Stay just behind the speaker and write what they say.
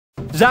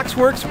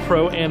Zaxwers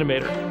Pro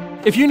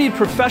Animator. If you need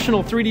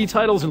professional 3D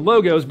titles and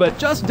logos but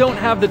just don't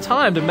have the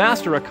time to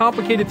master a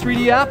complicated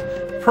 3D app,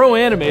 Pro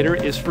Animator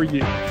is for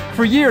you.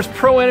 For years,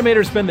 Pro Animator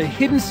has been the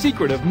hidden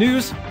secret of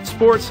news,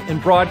 sports,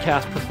 and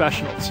broadcast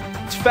professionals.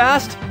 It's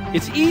fast,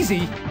 it's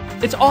easy,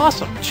 it's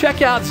awesome.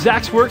 Check out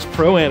Zaxwers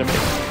Pro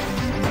Animator.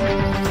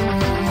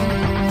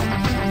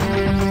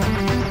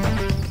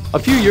 A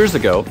few years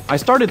ago, I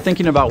started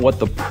thinking about what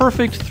the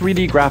perfect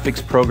 3D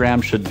graphics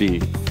program should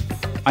be.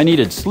 I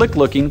needed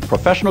slick-looking,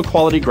 professional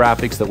quality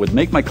graphics that would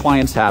make my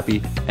clients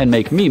happy and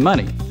make me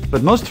money.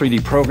 But most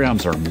 3D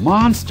programs are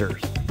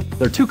monsters.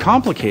 They're too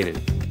complicated.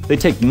 They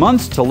take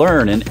months to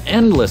learn and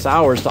endless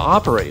hours to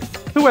operate.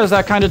 Who has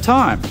that kind of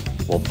time?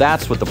 Well,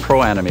 that's what the Pro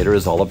Animator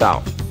is all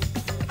about.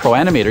 Pro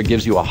Animator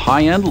gives you a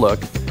high-end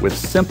look with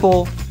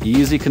simple,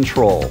 easy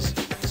controls,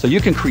 so you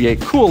can create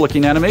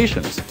cool-looking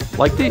animations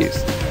like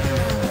these.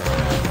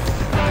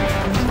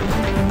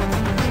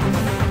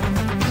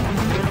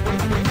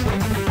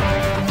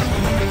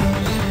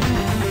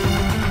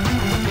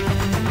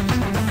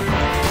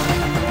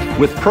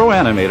 With Pro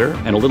Animator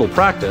and a little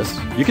practice,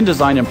 you can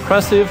design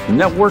impressive,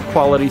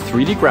 network-quality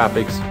 3D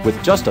graphics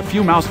with just a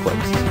few mouse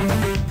clicks.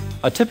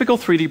 A typical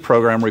 3D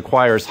program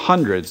requires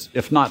hundreds,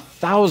 if not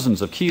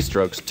thousands of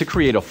keystrokes to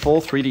create a full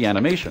 3D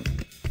animation.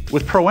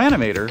 With Pro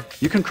Animator,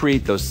 you can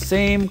create those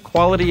same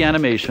quality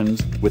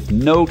animations with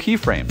no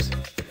keyframes.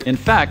 In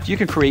fact, you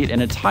can create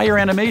an entire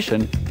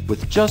animation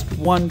with just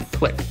one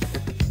click.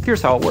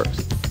 Here's how it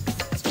works.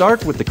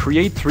 Start with the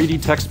Create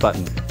 3D Text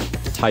button.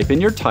 Type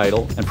in your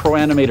title, and Pro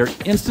Animator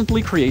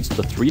instantly creates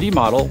the 3D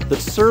model that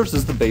serves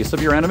as the base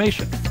of your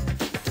animation.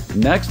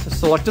 Next,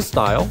 select a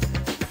style,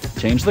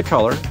 change the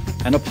color,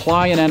 and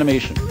apply an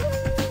animation.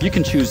 You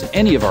can choose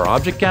any of our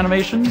object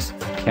animations,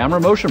 camera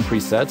motion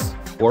presets,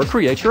 or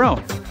create your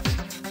own.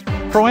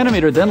 Pro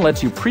Animator then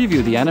lets you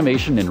preview the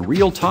animation in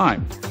real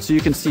time, so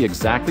you can see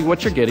exactly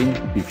what you're getting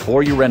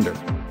before you render.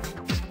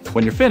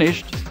 When you're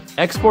finished,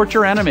 export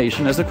your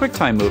animation as a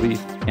QuickTime movie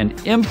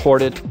and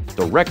import it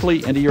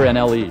directly into your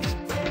NLE.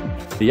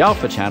 The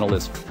alpha channel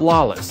is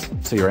flawless,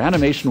 so your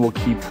animation will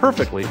key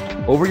perfectly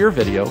over your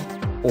video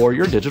or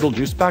your digital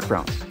juice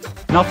background.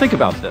 Now think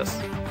about this.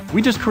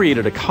 We just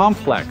created a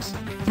complex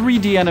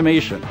 3D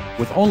animation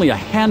with only a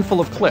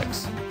handful of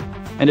clicks.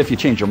 And if you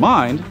change your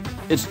mind,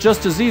 it's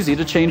just as easy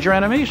to change your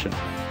animation.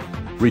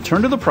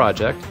 Return to the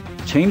project,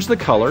 change the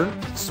color,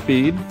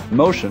 speed,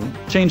 motion,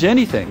 change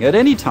anything at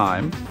any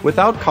time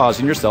without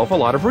causing yourself a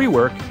lot of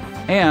rework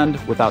and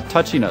without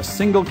touching a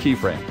single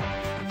keyframe.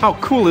 How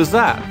cool is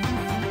that?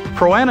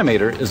 Pro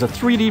Animator is a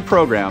 3D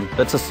program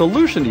that's a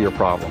solution to your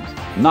problems,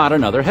 not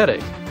another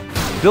headache.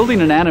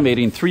 Building and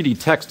animating 3D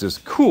text is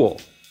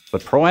cool,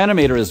 but Pro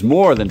Animator is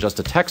more than just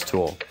a text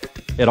tool.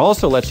 It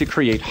also lets you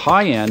create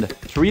high-end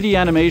 3D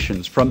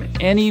animations from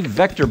any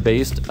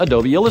vector-based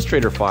Adobe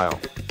Illustrator file.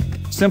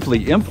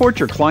 Simply import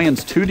your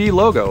client's 2D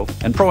logo,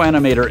 and Pro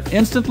Animator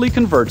instantly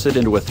converts it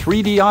into a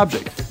 3D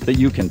object that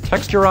you can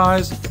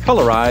texturize,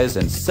 colorize,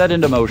 and set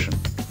into motion.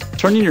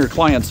 Turning your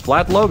client's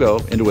flat logo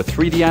into a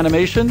 3D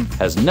animation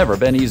has never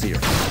been easier.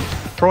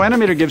 Pro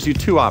Animator gives you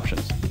two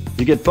options.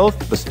 You get both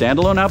the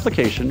standalone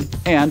application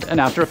and an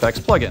After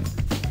Effects plugin.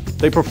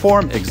 They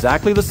perform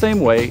exactly the same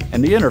way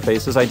and the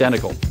interface is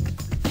identical.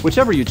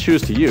 Whichever you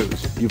choose to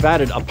use, you've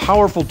added a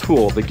powerful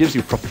tool that gives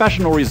you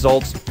professional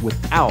results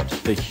without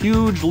the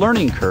huge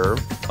learning curve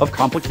of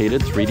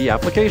complicated 3D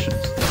applications.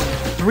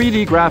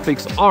 3D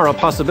graphics are a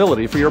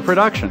possibility for your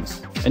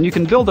productions, and you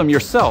can build them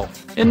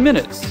yourself in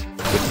minutes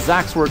with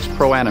Zaxwers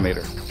Pro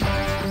Animator.